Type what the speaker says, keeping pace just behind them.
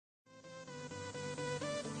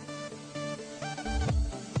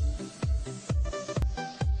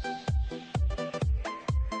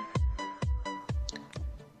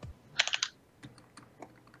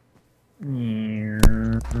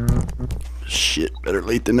Shit, better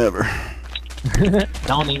late than never.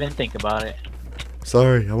 Don't even think about it.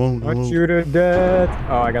 Sorry, I won't. Punch you to death.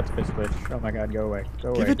 Oh, I got the fist glitch. Oh my god, go away. Go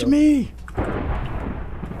away. Give it to me. I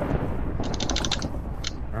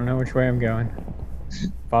don't know which way I'm going.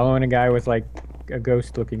 Following a guy with like a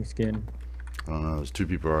ghost looking skin. I don't know, there's two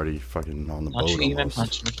people already fucking on the boat Don't you even almost.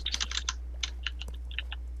 punch me.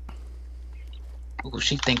 Ooh,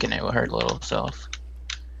 she thinking it with her little self.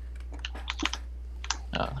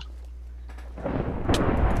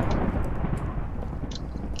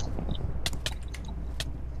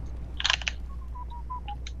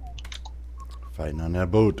 Fighting on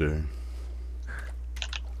that boat there.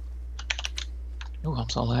 Ooh, I'm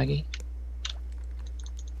so laggy.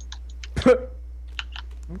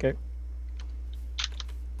 Okay.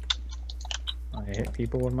 I hit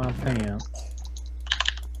people with my pants.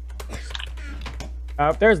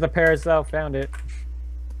 Oh, there's the paracel. Found it.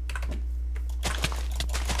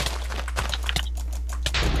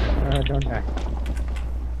 Don't die.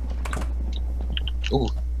 Ooh.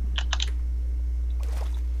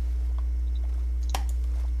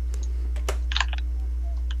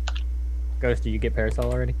 Ghost, did you get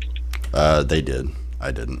parasol already? They did.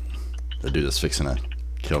 I didn't. The dude that's fixing to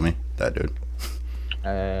kill me. That dude.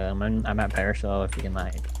 I'm at parasol if you can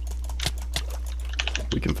like.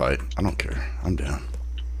 We can fight. I don't care. I'm down.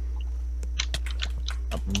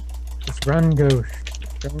 Just run, Ghost.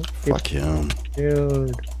 Don't Fuck him.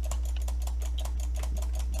 killed.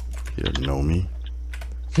 He doesn't know me.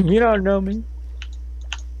 You don't know me.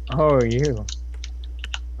 Oh, you.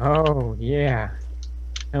 Oh, yeah.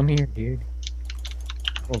 Come here, dude.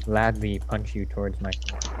 I will gladly punch you towards my.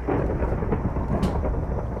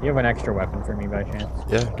 You have an extra weapon for me by chance?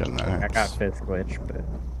 Yeah, got an axe. I got fifth glitch, but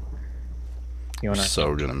you wanna?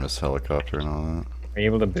 So gonna miss helicopter and all that. Are you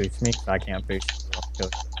able to boost me? 'Cause I can't boost you.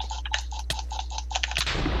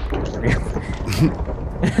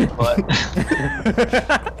 What?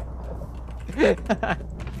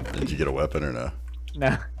 Did you get a weapon or no?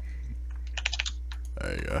 No.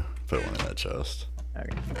 There you go. Put one in that chest.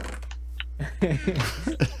 Okay.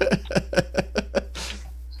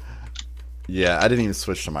 Yeah, I didn't even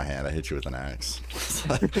switch to my hand. I hit you with an axe.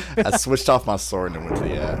 I switched off my sword and then went to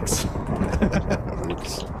the axe.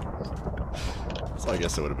 Oops. So I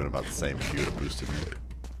guess it would have been about the same if you would have boosted me.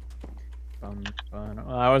 Fun.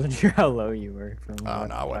 Well, I wasn't sure how low you were. From Oh,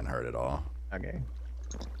 no, I wasn't hurt at all. Okay.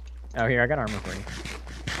 Oh, here, I got armor for you.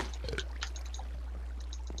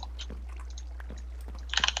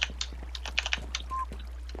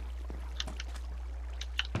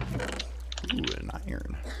 Ooh, an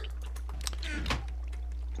iron.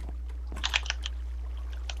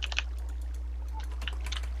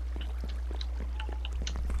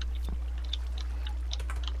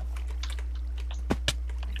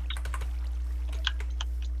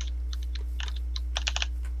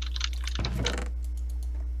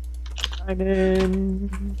 I'm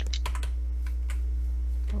in.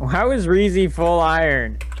 Oh, how is Rheeszy full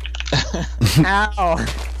iron? Ow!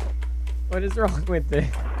 What is wrong with it?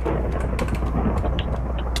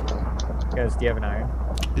 Guys, do you have an iron?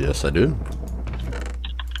 Yes, I do.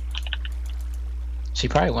 She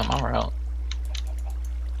probably went my route.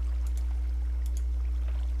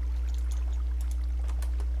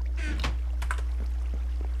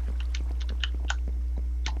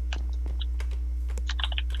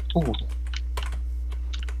 Ooh.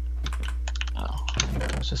 Oh,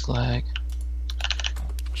 it's just lag.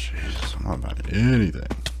 Jesus, I'm not about anything.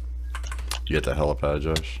 You get the helipad,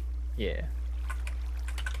 Josh? Yeah.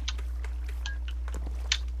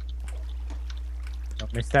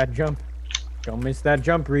 Don't miss that jump. Don't miss that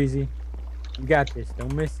jump, Rheeszy. You got this.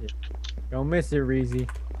 Don't miss it. Don't miss it, Rheeszy.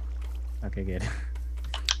 Okay, good.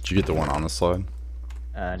 Did you get the one on the slide?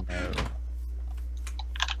 No.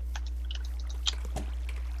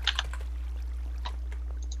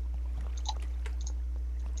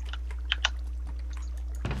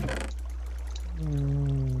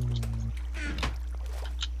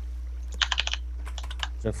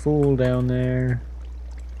 There's a fool down there.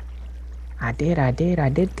 I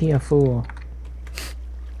did see a fool.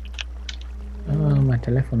 Oh, my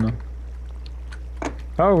telephone.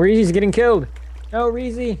 Oh, Rheeshy's getting killed. No,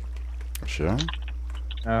 Rheeszy. Sure.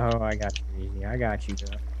 Oh, I got you, Rheeszy. I got you,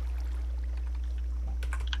 bro.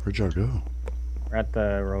 Where'd y'all go? We're at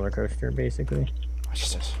the roller coaster, basically.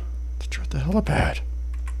 Watch this. You're at the helipad.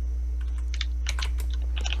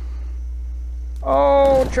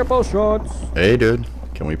 Oh, triple shots. Hey, dude.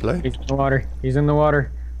 Can we play? He's in the water. He's in the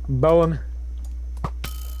water. Bow him.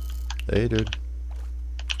 Hey, dude.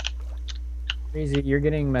 Rheeszy, you're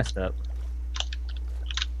getting messed up.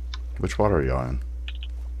 Which water are you on?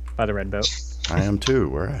 By the red boat. I am too.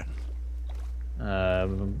 Where at?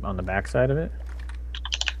 On the back side of it.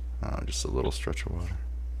 Oh, just a little stretch of water.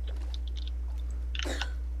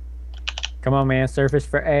 Come on, man. Surface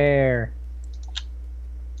for air.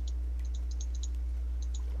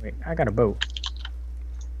 Wait, I got a boat.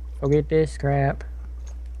 Go get this crap.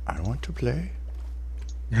 I want to play.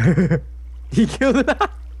 He killed it.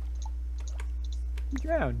 He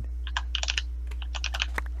drowned.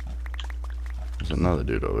 There's another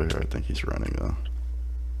dude over here. I think he's running though.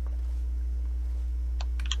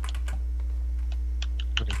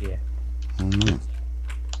 Yeah. I don't know.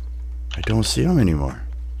 I don't see him anymore.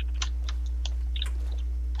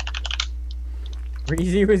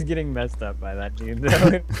 Rheezy was getting messed up by that dude, though.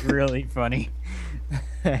 It was really funny.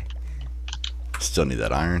 Still need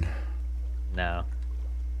that iron. No.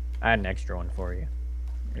 I had an extra one for you.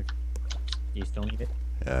 If you still need it?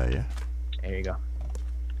 Yeah. There you go.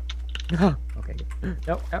 Okay, good.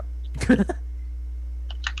 Nope.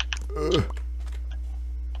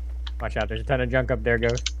 Watch out, there's a ton of junk up there,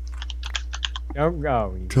 Ghost. Don't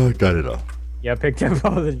go. Got it all. Yeah, picked up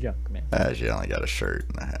all the junk, man. Actually, I only got a shirt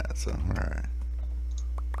and a hat, so alright.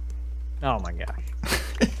 Oh my gosh.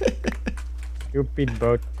 Stupid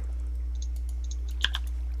boat.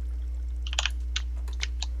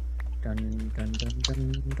 Dun, dun, dun, dun,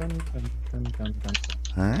 dun, dun, dun, dun, dun.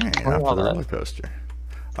 Alright, Oh, off the that. roller coaster.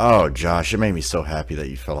 Oh, Josh, it made me so happy that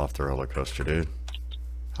you fell off the roller coaster, dude.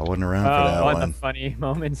 I wasn't around for that One one. of the funny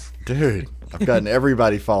moments. Dude, I've gotten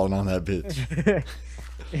everybody falling on that bitch.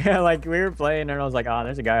 Yeah, like we were playing and I was like, oh,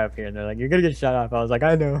 there's a guy up here. And they're like, you're gonna get shut off. I was like,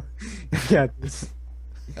 I know. Yeah.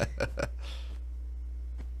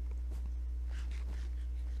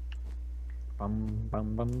 Bum,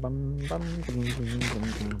 bum, bum, bum, bum, bum, bum,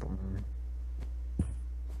 bum, bum.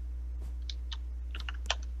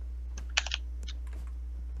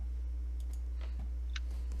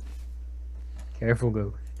 Careful,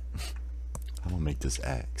 Ghost. I'm gonna make this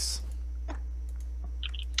axe.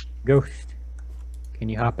 Ghost. Can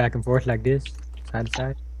you hop back and forth like this? Side to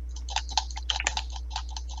side?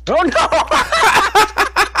 Oh no!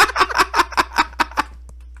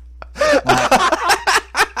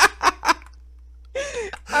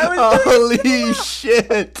 Holy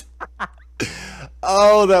shit!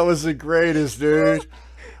 Oh, that was the greatest, dude.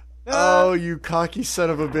 Oh, you cocky son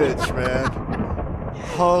of a bitch, man.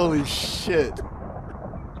 Holy shit.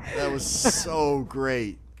 That was so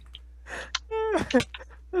great.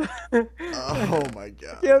 Oh my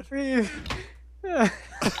god. Can't breathe.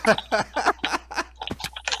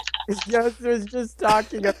 Ghost was just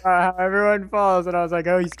talking about how everyone falls, and I was like,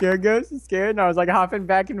 "Oh, you scared, Ghost? You scared?" And I was like hopping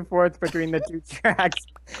back and forth between the two tracks,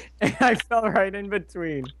 and I fell right in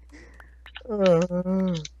between. Oh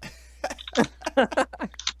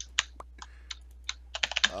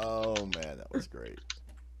man, that was great.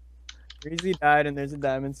 Rheezy died, and there's a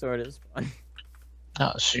diamond sword at spawn.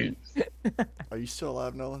 Oh shoot. Are you still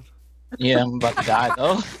alive, Nolan? Yeah, I'm about to die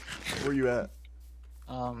though. Where you at?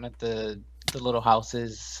 At the little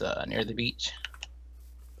houses near the beach.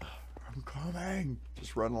 I'm coming.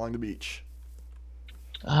 Just run along the beach.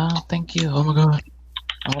 Oh, thank you. Oh my god.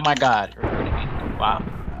 Oh my god. You're recording me. Wow.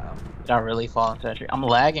 Did I really fall into that tree? I'm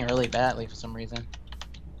lagging really badly for some reason.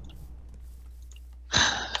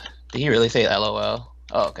 Did he really say LOL?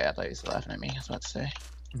 Oh, okay. I thought he was laughing at me. I was about to say.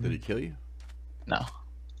 Did he kill you? No.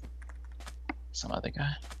 Some other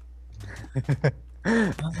guy.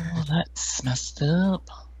 Oh, that's messed up.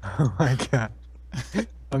 Oh my god.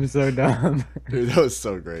 I'm so dumb. Dude, that was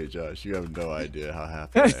so great, Josh. You have no idea how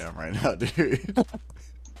happy I am right now, dude.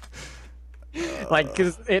 Like,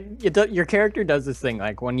 cause your character does this thing.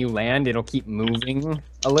 Like when you land, it'll keep moving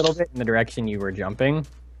a little bit in the direction you were jumping,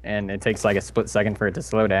 and it takes like a split second for it to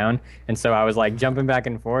slow down. And so I was like jumping back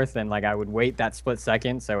and forth, and like I would wait that split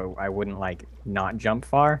second so I wouldn't like not jump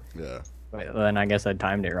far. Yeah. But then I guess I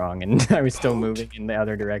timed it wrong, and I was still moving in the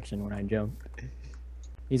other direction when I jumped.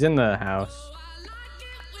 He's in the house,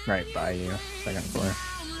 right by you, second floor.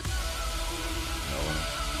 No one.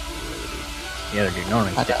 The other dude, no one.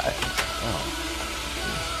 I died. Oh.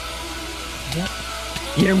 Yep.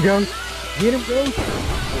 Get him, Ghost! Get him, Ghost!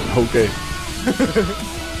 Okay.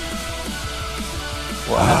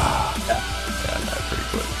 Wow.